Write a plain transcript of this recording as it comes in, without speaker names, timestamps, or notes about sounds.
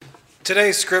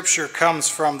Today's scripture comes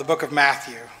from the book of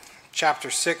Matthew, chapter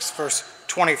 6, verse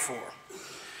 24.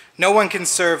 No one can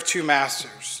serve two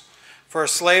masters, for a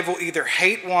slave will either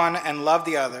hate one and love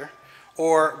the other,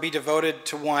 or be devoted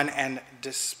to one and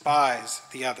despise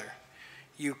the other.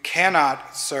 You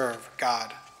cannot serve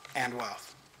God and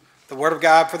wealth. The word of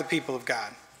God for the people of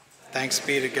God. Thanks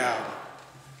be to God.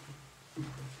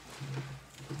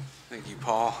 Thank you,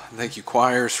 Paul. Thank you,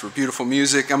 choirs, for beautiful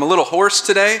music. I'm a little hoarse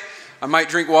today. I might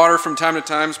drink water from time to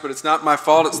time, but it's not my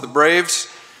fault. It's the Braves.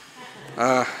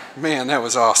 Man, that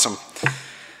was awesome.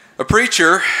 A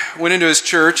preacher went into his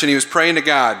church and he was praying to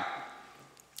God.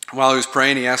 While he was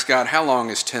praying, he asked God, "How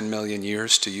long is 10 million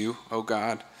years to you, oh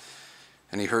God?"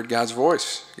 And he heard God's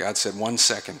voice. God said, 1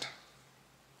 second.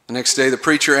 The next day, the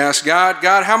preacher asked God,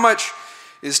 "How much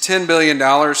is $10 billion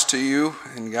to you?"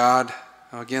 And God,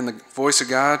 again, the voice of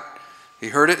God, he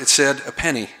heard it. It said, "A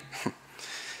penny."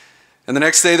 And the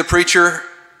next day, the preacher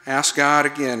asked God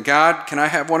again, "God, can I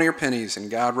have one of your pennies?"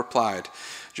 And God replied,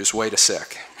 "Just wait a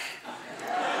sec."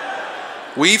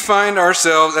 We find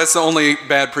ourselves, that's the only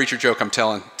bad preacher joke I'm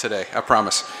telling today, I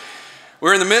promise.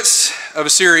 We're in the midst of a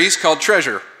series called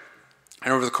Treasure.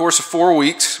 And over the course of 4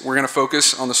 weeks, we're going to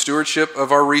focus on the stewardship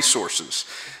of our resources.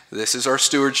 This is our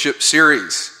stewardship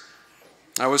series.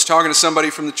 I was talking to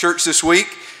somebody from the church this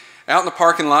week out in the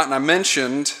parking lot, and I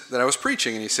mentioned that I was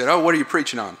preaching. And he said, "Oh, what are you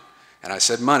preaching on?" And I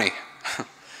said, "Money." And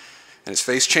his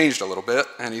face changed a little bit.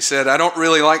 And he said, "I don't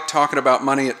really like talking about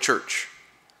money at church.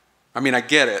 I mean, I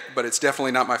get it, but it's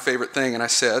definitely not my favorite thing." And I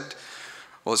said,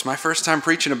 "Well, it's my first time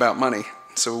preaching about money,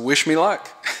 so wish me luck."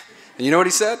 And you know what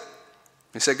he said?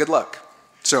 He said, "Good luck."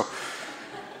 So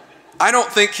I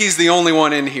don't think he's the only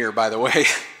one in here, by the way,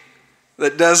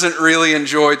 that doesn't really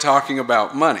enjoy talking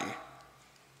about money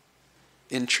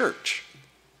in church.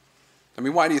 I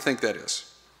mean, why do you think that is?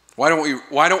 Why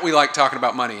don't we like talking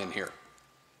about money in here?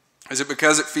 Is it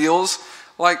because it feels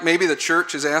like maybe the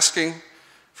church is asking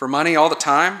for money all the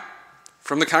time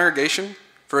from the congregation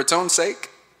for its own sake?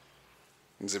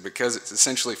 Is it because it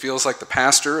essentially feels like the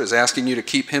pastor is asking you to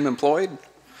keep him employed?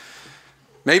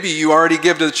 Maybe you already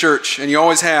give to the church, and you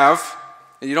always have,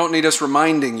 and you don't need us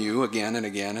reminding you again and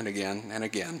again and again and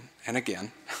again and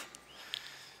again.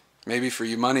 Maybe for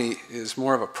you, money is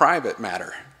more of a private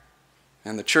matter,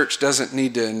 and the church doesn't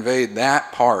need to invade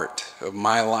that part of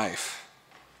my life.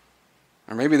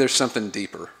 Or maybe there's something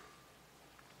deeper.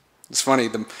 It's funny,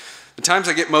 the times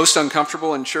I get most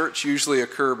uncomfortable in church usually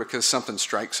occur because something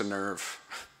strikes a nerve.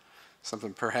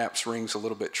 Something perhaps rings a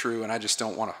little bit true, and I just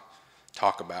don't want to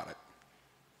talk about it.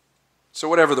 So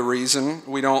whatever the reason,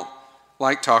 we don't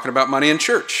like talking about money in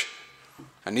church.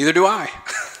 And neither do I.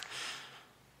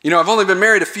 You know, I've only been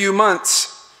married a few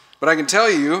months, but I can tell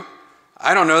you,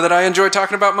 I don't know that I enjoy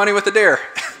talking about money with Adair.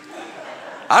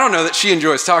 I don't know that she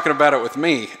enjoys talking about it with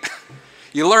me.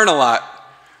 You learn a lot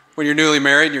when you're newly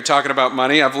married and you're talking about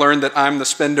money. I've learned that I'm the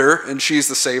spender and she's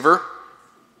the saver.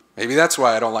 Maybe that's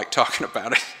why I don't like talking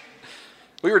about it.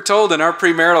 We were told in our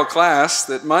premarital class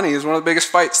that money is one of the biggest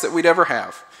fights that we'd ever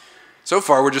have. So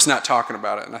far, we're just not talking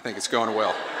about it, and I think it's going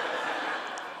well.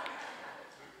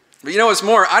 But you know what's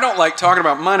more? I don't like talking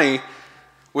about money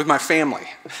with my family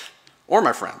or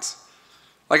my friends.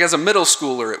 Like as a middle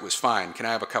schooler, it was fine. Can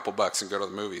I have a couple bucks and go to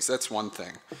the movies? That's one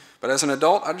thing. But as an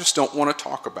adult, I just don't want to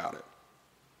talk about it.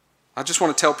 I just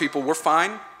want to tell people we're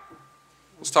fine.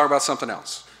 Let's talk about something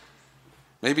else.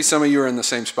 Maybe some of you are in the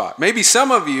same spot. Maybe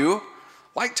some of you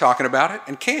like talking about it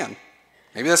and can.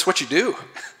 Maybe that's what you do.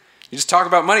 You just talk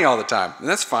about money all the time, and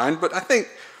that's fine. But I think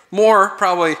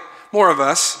probably more of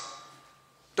us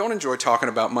don't enjoy talking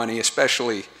about money,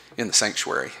 especially in the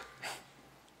sanctuary.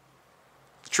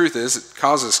 The truth is, it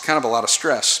causes kind of a lot of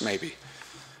stress, maybe,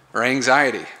 or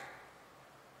anxiety.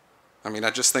 I mean, I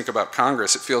just think about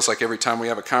Congress. It feels like every time we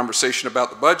have a conversation about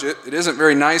the budget, it isn't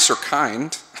very nice or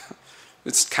kind.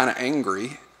 It's kind of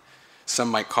angry. Some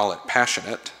might call it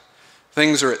passionate.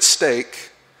 Things are at stake.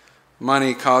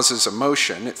 Money causes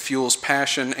emotion. It fuels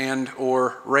passion and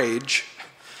or rage.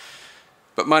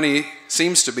 But money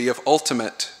seems to be of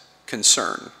ultimate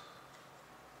concern.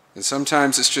 And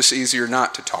sometimes it's just easier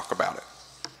not to talk about it.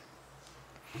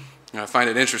 And I find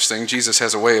it interesting, Jesus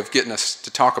has a way of getting us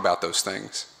to talk about those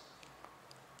things.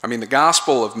 I mean, the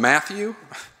Gospel of Matthew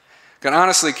can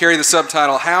honestly carry the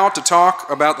subtitle, "How to Talk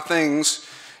About the Things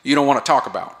You Don't Want to Talk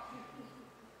About."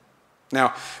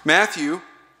 Now, Matthew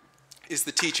is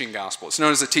the teaching gospel. It's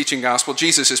known as the teaching gospel.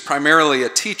 Jesus is primarily a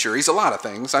teacher. He's a lot of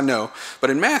things, I know. But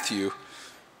in Matthew,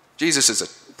 Jesus is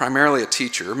primarily a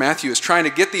teacher. Matthew is trying to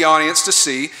get the audience to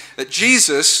see that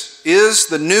Jesus is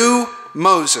the new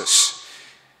Moses.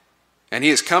 And he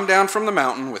has come down from the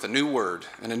mountain with a new word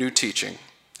and a new teaching.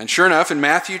 And sure enough, in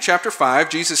Matthew chapter 5,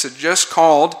 Jesus had just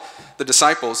called the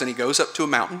disciples, and he goes up to a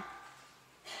mountain,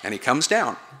 and he comes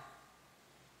down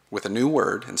with a new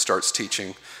word and starts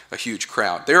teaching a huge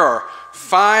crowd. There are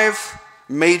 5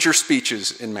 major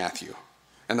speeches in Matthew.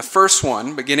 And the first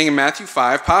one, beginning in Matthew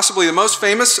 5, possibly the most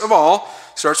famous of all,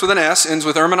 starts with an S, ends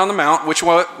with Sermon on the Mount. Which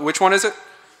one is it?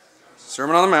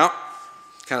 Sermon on the Mount.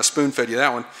 Kind of spoon-fed you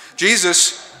that one.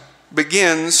 Jesus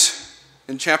begins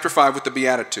in chapter 5 with the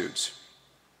Beatitudes.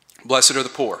 Blessed are the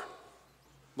poor.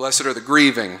 Blessed are the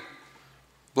grieving.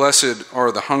 Blessed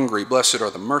are the hungry. Blessed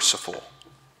are the merciful.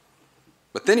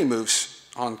 But then he moves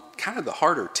on kind of the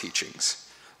harder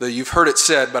teachings. The you've heard it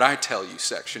said, but I tell you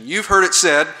section. You've heard it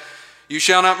said, you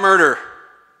shall not murder.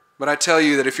 But I tell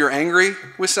you that if you're angry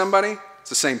with somebody, it's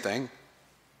the same thing.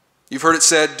 You've heard it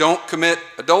said, don't commit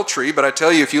adultery. But I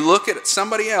tell you, if you look at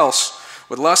somebody else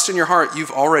with lust in your heart,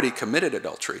 you've already committed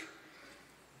adultery.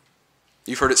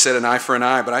 You've heard it said, an eye for an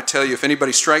eye. But I tell you, if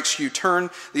anybody strikes you,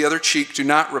 turn the other cheek. Do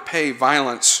not repay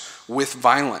violence with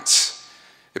violence.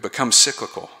 It becomes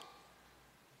cyclical.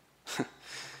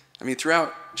 I mean,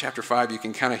 throughout chapter 5, you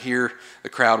can kind of hear the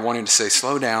crowd wanting to say,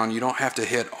 slow down. You don't have to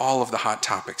hit all of the hot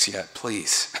topics yet,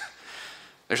 please.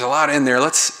 There's a lot in there.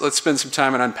 Let's spend some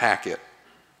time and unpack it.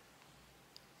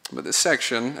 But this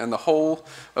section and the whole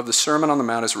of the Sermon on the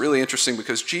Mount is really interesting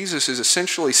because Jesus is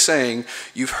essentially saying,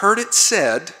 you've heard it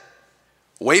said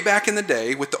way back in the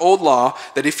day with the old law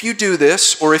that if you do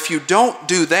this or if you don't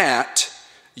do that,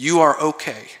 you are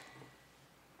okay.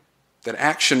 That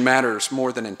action matters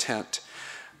more than intent.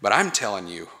 But I'm telling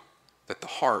you that the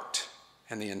heart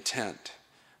and the intent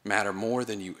matter more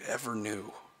than you ever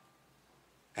knew.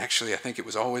 Actually, I think it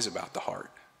was always about the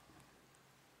heart.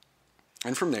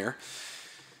 And from there,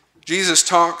 Jesus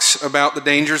talks about the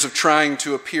dangers of trying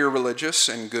to appear religious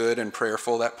and good and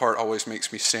prayerful. That part always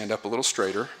makes me stand up a little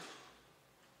straighter.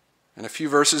 And a few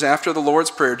verses after the Lord's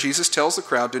Prayer, Jesus tells the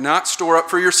crowd, do not store up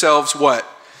for yourselves what?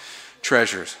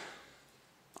 Treasures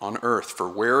on earth, for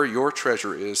where your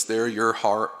treasure is, there your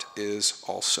heart is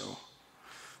also.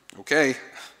 Okay,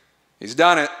 he's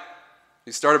done it.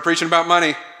 He started preaching about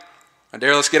money. I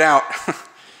dare let's get out.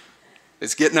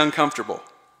 It's getting uncomfortable.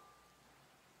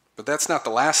 But that's not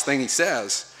the last thing he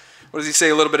says. What does he say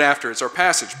a little bit after? It's our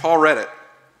passage. Paul read it.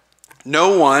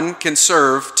 No one can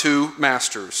serve 2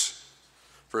 masters.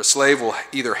 For a slave will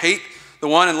either hate the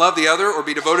one and love the other, or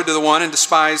be devoted to the one and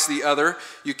despise the other.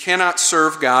 You cannot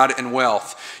serve God and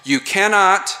wealth. You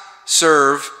cannot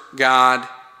serve God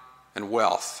and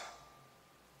wealth.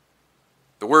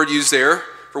 The word used there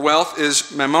for wealth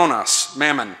is mammonos,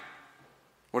 mammon.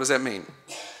 What does that mean?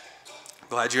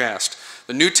 Glad you asked.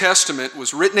 The New Testament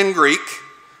was written in Greek,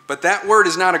 but that word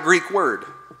is not a Greek word.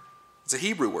 It's a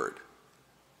Hebrew word.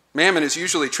 Mammon is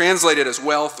usually translated as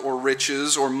wealth or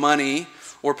riches or money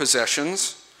or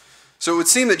possessions. So it would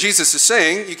seem that Jesus is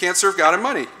saying you can't serve God and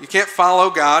money. You can't follow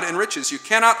God and riches. You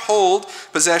cannot hold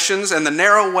possessions and the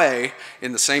narrow way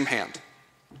in the same hand.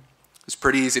 It's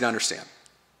pretty easy to understand.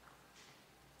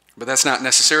 But that's not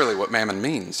necessarily what mammon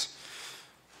means.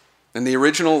 In the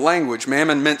original language,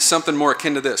 mammon meant something more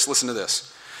akin to this. Listen to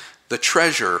this. The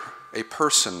treasure a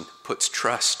person puts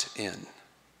trust in.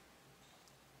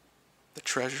 The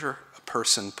treasure a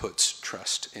person puts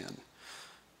trust in.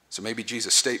 So maybe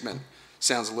Jesus' statement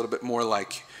sounds a little bit more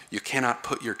like you cannot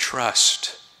put your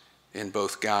trust in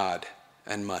both God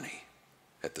and money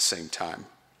at the same time.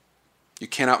 You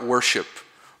cannot worship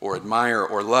or admire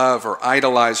or love or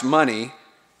idolize money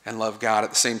and love God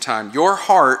at the same time. Your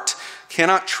heart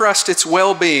cannot trust its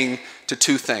well-being to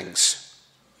 2 things.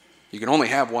 You can only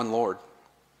have one Lord,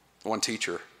 one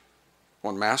teacher,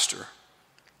 one master.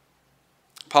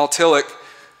 Paul Tillich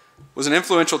was an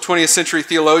influential 20th century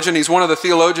theologian. He's one of the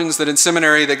theologians that in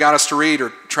seminary they got us to read or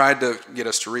tried to get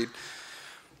us to read.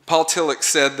 Paul Tillich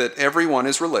said that everyone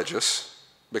is religious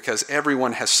because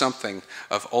everyone has something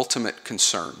of ultimate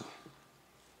concern.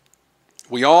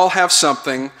 We all have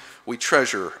something we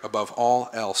treasure above all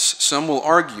else. Some will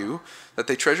argue that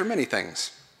they treasure many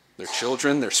things: their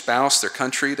children, their spouse, their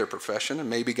country, their profession, and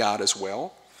maybe God as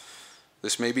well.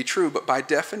 This may be true, but by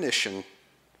definition,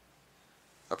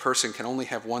 a person can only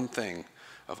have one thing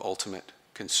of ultimate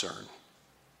concern.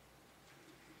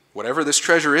 Whatever this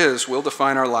treasure is will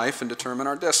define our life and determine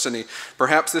our destiny.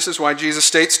 Perhaps this is why Jesus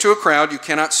states to a crowd, you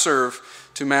cannot serve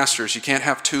 2 masters. You can't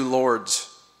have 2 lords.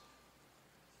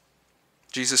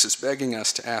 Jesus is begging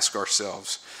us to ask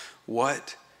ourselves,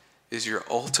 what is your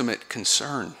ultimate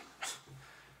concern?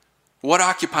 What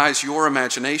occupies your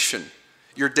imagination,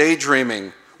 your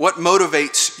daydreaming? What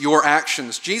motivates your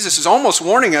actions? Jesus is almost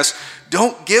warning us,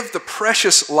 don't give the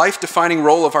precious, life-defining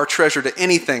role of our treasure to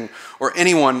anything or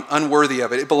anyone unworthy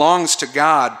of it. It belongs to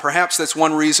God. Perhaps that's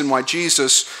one reason why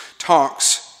Jesus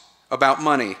talks about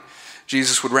money.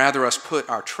 Jesus would rather us put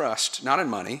our trust not in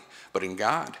money, but in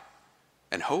God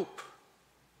and hope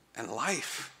and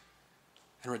life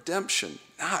and redemption,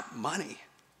 not money,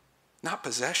 not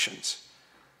possessions,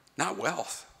 not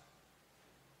wealth.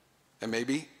 And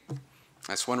maybe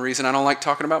that's one reason I don't like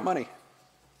talking about money,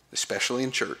 especially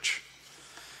in church.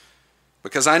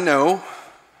 Because I know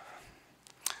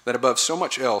that above so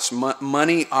much else,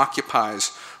 money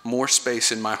occupies more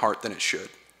space in my heart than it should.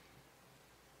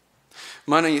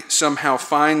 Money somehow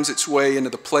finds its way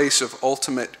into the place of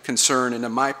ultimate concern, into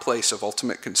my place of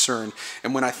ultimate concern.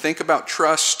 And when I think about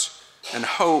trust and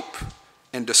hope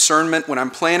and discernment, when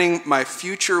I'm planning my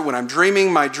future, when I'm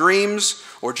dreaming my dreams,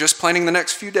 or just planning the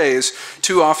next few days,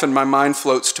 too often my mind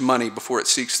floats to money before it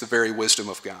seeks the very wisdom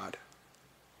of God.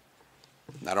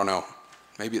 I don't know.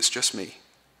 Maybe it's just me.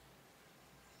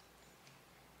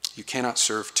 You cannot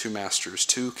serve two masters.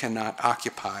 Two cannot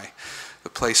occupy the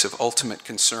place of ultimate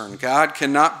concern. God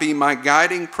cannot be my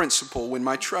guiding principle when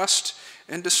my trust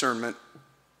and discernment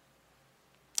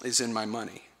is in my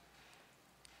money.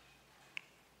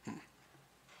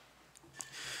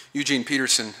 Eugene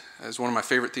Peterson is one of my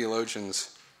favorite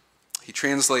theologians. He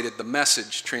translated the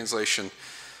Message translation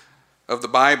of the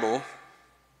Bible,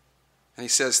 and he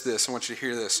says this. I want you to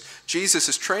hear this. Jesus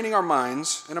is training our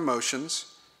minds and emotions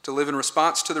to live in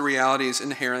response to the realities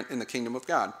inherent in the kingdom of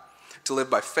God, to live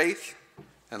by faith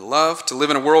and love, to live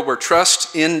in a world where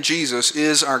trust in Jesus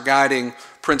is our guiding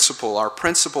principle, our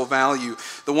principal value,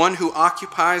 the one who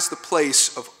occupies the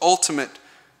place of ultimate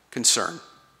concern.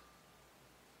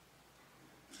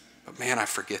 But man, I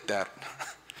forget that.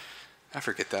 I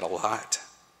forget that a lot.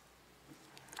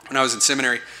 When I was in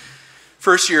seminary,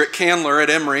 first year at Candler at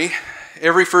Emory,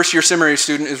 every first-year seminary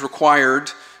student is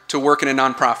required to work in a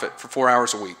nonprofit for 4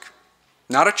 hours a week.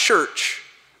 Not a church,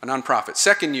 a nonprofit.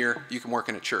 Second year, you can work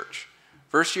in a church.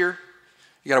 First year,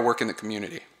 you got to work in the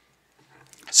community.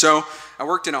 So I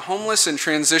worked in a homeless and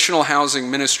transitional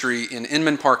housing ministry in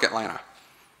Inman Park, Atlanta.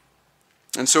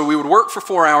 And so we would work for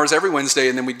 4 hours every Wednesday,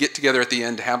 and then we'd get together at the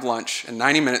end to have lunch. In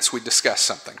 90 minutes, we'd discuss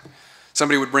something.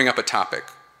 Somebody would bring up a topic.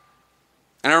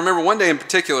 And I remember one day in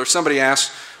particular, somebody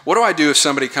asked, what do I do if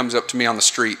somebody comes up to me on the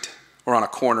street or on a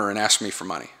corner and asks me for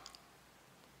money?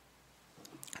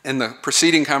 And the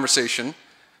preceding conversation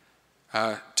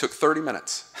took 30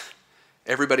 minutes.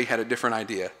 Everybody had a different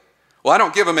idea. Well, I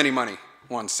don't give them any money,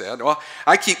 one said. Well,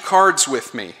 I keep cards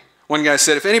with me. One guy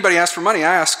said, if anybody asks for money,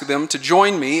 I ask them to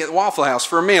join me at Waffle House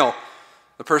for a meal.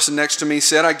 The person next to me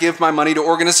said, I give my money to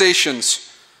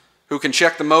organizations who can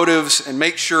check the motives and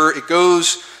make sure it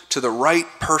goes to the right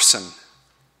person.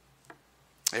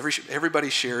 Everybody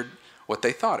shared what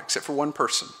they thought, except for one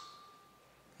person.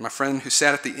 My friend who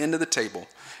sat at the end of the table.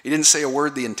 He didn't say a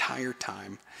word the entire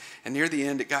time. And near the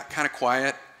end, it got kind of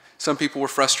quiet. Some people were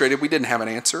frustrated. We didn't have an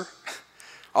answer.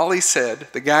 All he said,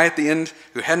 the guy at the end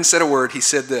who hadn't said a word, he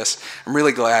said this, I'm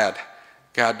really glad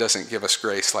God doesn't give us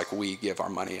grace like we give our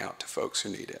money out to folks who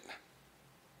need it.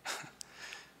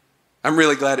 I'm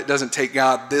really glad it doesn't take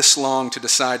God this long to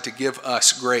decide to give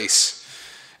us grace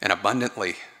and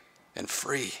abundantly and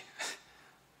free.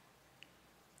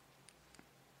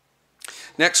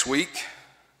 Next week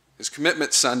is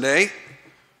Commitment Sunday,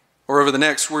 or over the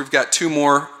next, we've got 2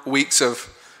 more weeks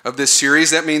of this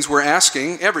series. That means we're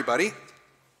asking everybody,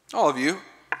 all of you,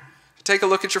 to take a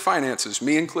look at your finances,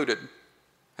 me included,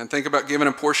 and think about giving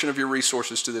a portion of your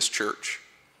resources to this church.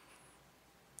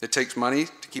 It takes money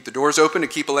to keep the doors open, to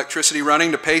keep electricity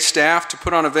running, to pay staff, to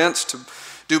put on events, to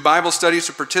do Bible studies,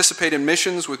 to participate in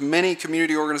missions with many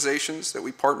community organizations that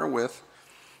we partner with.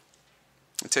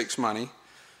 It takes money.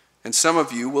 And some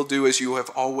of you will do as you have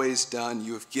always done.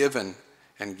 You have given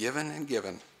and given and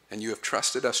given, and you have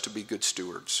trusted us to be good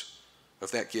stewards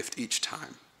of that gift each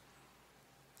time.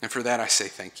 And for that, I say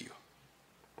thank you.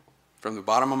 From the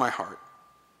bottom of my heart,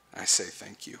 I say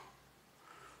thank you.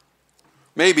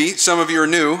 Maybe some of you are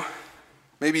new.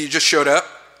 Maybe you just showed up.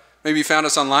 Maybe you found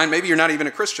us online. Maybe you're not even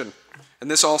a Christian. And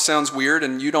this all sounds weird,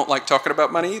 and you don't like talking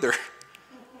about money either.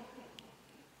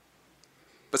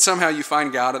 But somehow you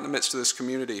find God in the midst of this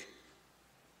community.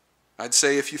 I'd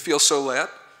say if you feel so led,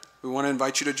 we want to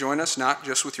invite you to join us, not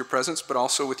just with your presence, but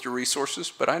also with your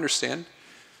resources. But I understand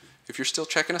if you're still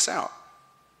checking us out.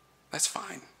 That's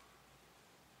fine.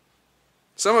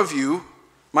 Some of you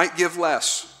might give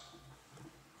less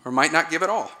or might not give at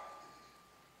all.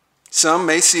 Some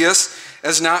may see us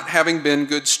as not having been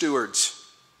good stewards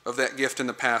of that gift in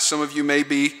the past. Some of you may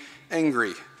be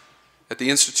angry at the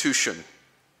institution,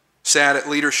 sad at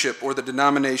leadership or the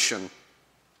denomination,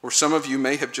 Or some of you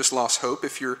may have just lost hope.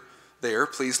 If you're there,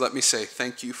 please let me say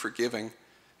thank you for giving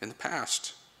in the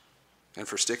past and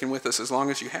for sticking with us as long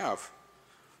as you have.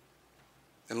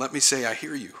 And let me say I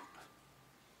hear you.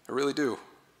 I really do.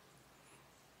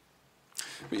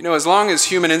 But as long as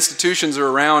human institutions are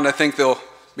around, I think they'll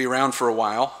be around for a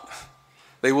while.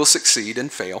 They will succeed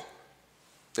and fail.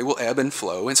 They will ebb and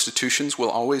flow. Institutions will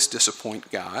always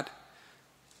disappoint God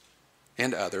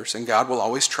and others, and God will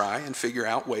always try and figure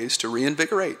out ways to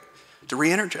reinvigorate, to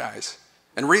re-energize,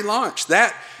 and relaunch.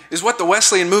 That is what the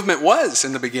Wesleyan movement was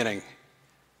in the beginning.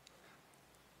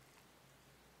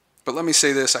 But let me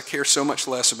say this, I care so much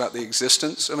less about the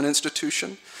existence of an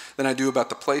institution than I do about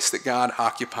the place that God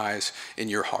occupies in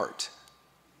your heart.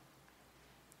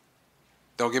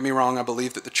 Don't get me wrong, I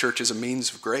believe that the church is a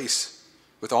means of grace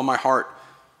with all my heart,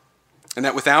 and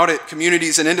that without it,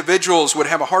 communities and individuals would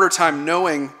have a harder time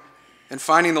knowing and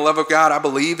finding the love of God. I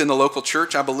believe in the local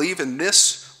church. I believe in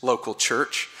this local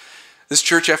church. This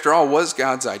church, after all, was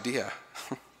God's idea.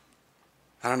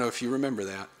 I don't know if you remember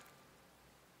that.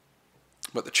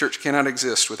 But the church cannot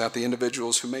exist without the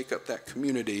individuals who make up that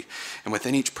community. And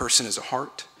within each person is a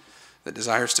heart that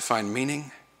desires to find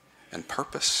meaning and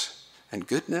purpose and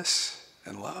goodness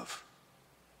and love.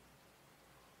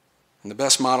 And the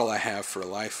best model I have for a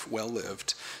life well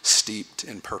lived, steeped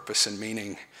in purpose and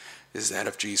meaning, is that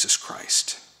of Jesus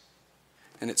Christ.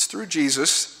 And it's through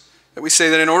Jesus that we say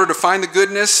that in order to find the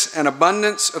goodness and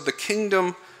abundance of the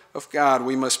kingdom of God,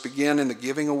 we must begin in the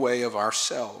giving away of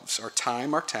ourselves, our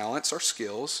time, our talents, our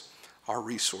skills, our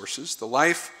resources. The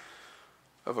life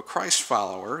of a Christ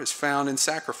follower is found in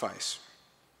sacrifice,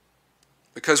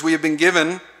 because we have been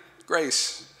given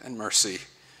grace and mercy,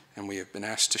 and we have been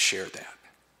asked to share that.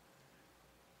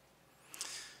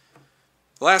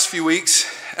 The last few weeks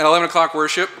at 11 o'clock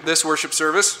worship, this worship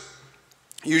service,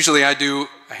 usually I do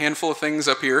a handful of things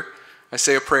up here. I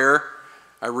say a prayer,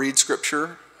 I read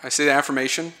scripture, I say the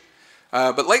affirmation.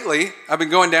 But lately, I've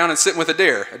been going down and sitting with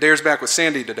Adair. Adair's back with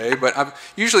Sandy today, but I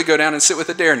usually go down and sit with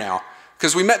Adair now.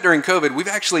 Because we met during COVID, we've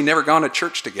actually never gone to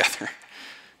church together.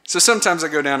 So sometimes I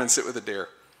go down and sit with Adair.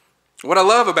 What I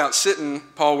love about sitting,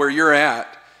 Paul, where you're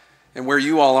at and where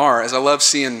you all are, is I love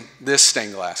seeing this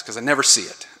stained glass, because I never see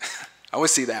it. I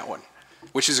always see that one,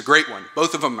 which is a great one.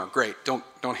 Both of them are great.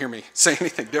 Don't hear me say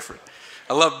anything different.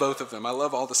 I love both of them. I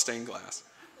love all the stained glass.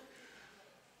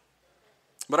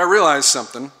 But I realized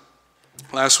something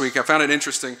last week. I found it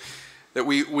interesting that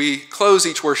we close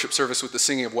each worship service with the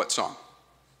singing of what song?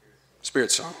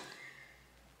 Spirit song.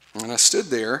 And I stood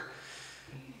there,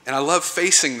 and I love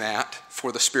facing that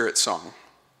for the Spirit song.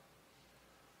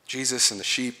 Jesus and the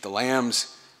sheep, the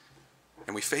lambs,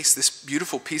 and we face this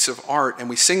beautiful piece of art, and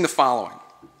we sing the following.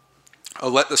 Oh,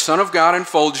 let the Son of God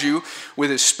enfold you with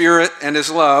his Spirit and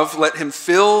his love. Let him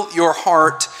fill your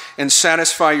heart and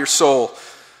satisfy your soul.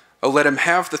 Oh, let him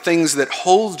have the things that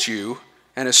hold you,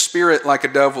 and his Spirit like a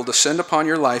dove will descend upon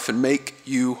your life and make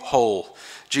you whole.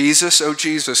 Jesus, oh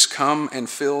Jesus, come and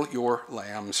fill your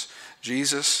lambs.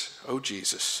 Jesus, oh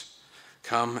Jesus,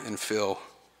 come and fill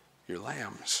your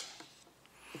lambs.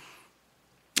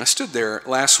 I stood there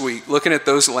last week looking at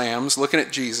those lambs, looking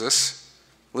at Jesus,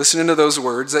 listening to those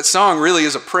words. That song really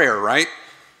is a prayer, right?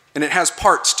 And it has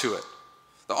parts to it.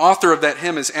 The author of that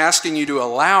hymn is asking you to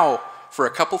allow for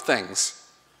a couple things.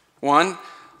 1,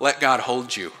 let God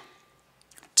hold you.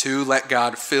 2, let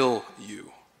God fill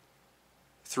you.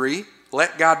 3,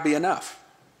 let God be enough.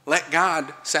 Let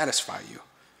God satisfy you.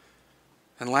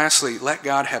 And lastly, let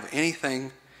God have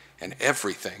anything and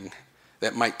everything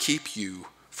that might keep you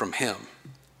from him,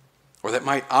 or that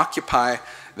might occupy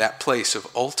that place of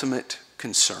ultimate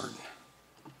concern.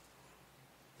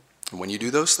 And when you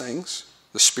do those things,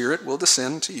 the Spirit will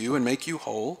descend to you and make you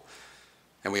whole.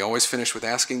 And we always finish with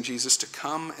asking Jesus to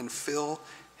come and fill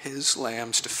his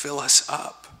lambs, to fill us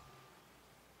up.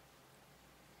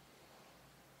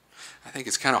 I think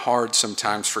it's kind of hard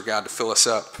sometimes for God to fill us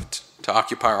up, to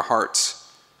occupy our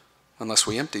hearts, unless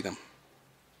we empty them.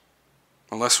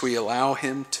 Unless we allow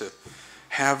him to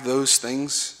have those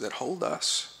things that hold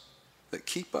us, that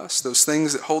keep us, those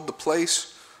things that hold the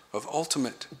place of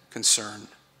ultimate concern,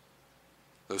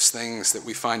 those things that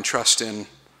we find trust in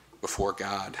before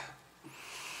God.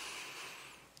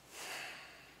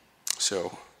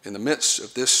 So, in the midst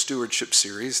of this stewardship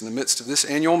series, in the midst of this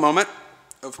annual moment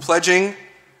of pledging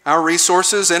our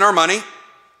resources and our money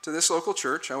to this local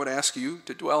church, I would ask you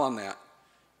to dwell on that,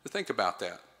 to think about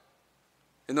that.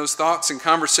 In those thoughts and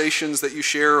conversations that you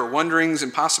share, or wonderings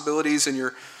and possibilities in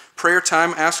your prayer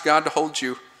time, ask God to hold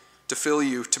you, to fill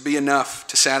you, to be enough,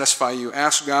 to satisfy you.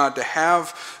 Ask God to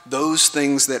have those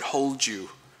things that hold you,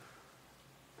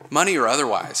 money or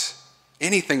otherwise,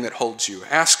 anything that holds you.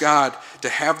 Ask God to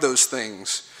have those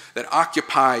things that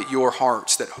occupy your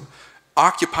hearts, that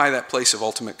occupy that place of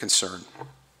ultimate concern.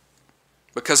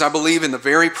 Because I believe in the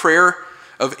very prayer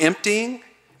of emptying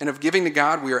and of giving to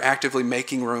God, we are actively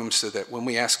making room so that when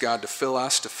we ask God to fill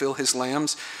us, to fill his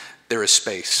lambs, there is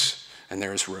space and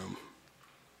there is room.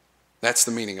 That's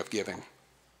the meaning of giving.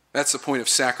 That's the point of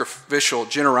sacrificial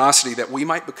generosity, that we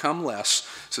might become less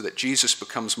so that Jesus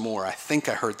becomes more. I think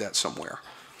I heard that somewhere.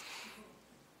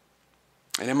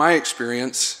 And in my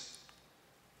experience,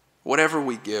 whatever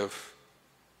we give,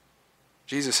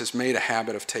 Jesus has made a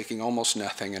habit of taking almost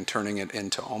nothing and turning it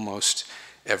into almost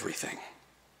everything.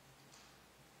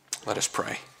 Let us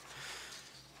pray.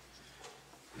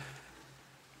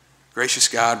 Gracious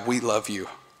God, we love you.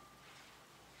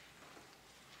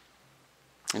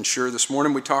 And sure, this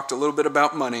morning we talked a little bit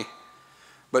about money,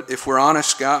 but if we're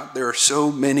honest, God, there are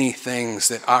so many things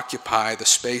that occupy the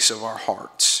space of our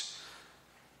hearts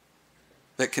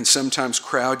that can sometimes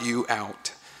crowd you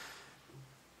out.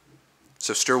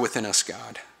 So stir within us,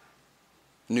 God,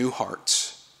 new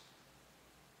hearts.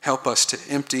 Help us to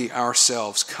empty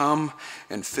ourselves. Come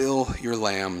and fill your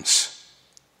lambs.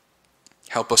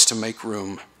 Help us to make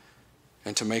room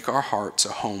and to make our hearts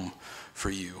a home for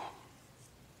you.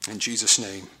 In Jesus'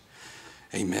 name,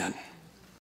 amen.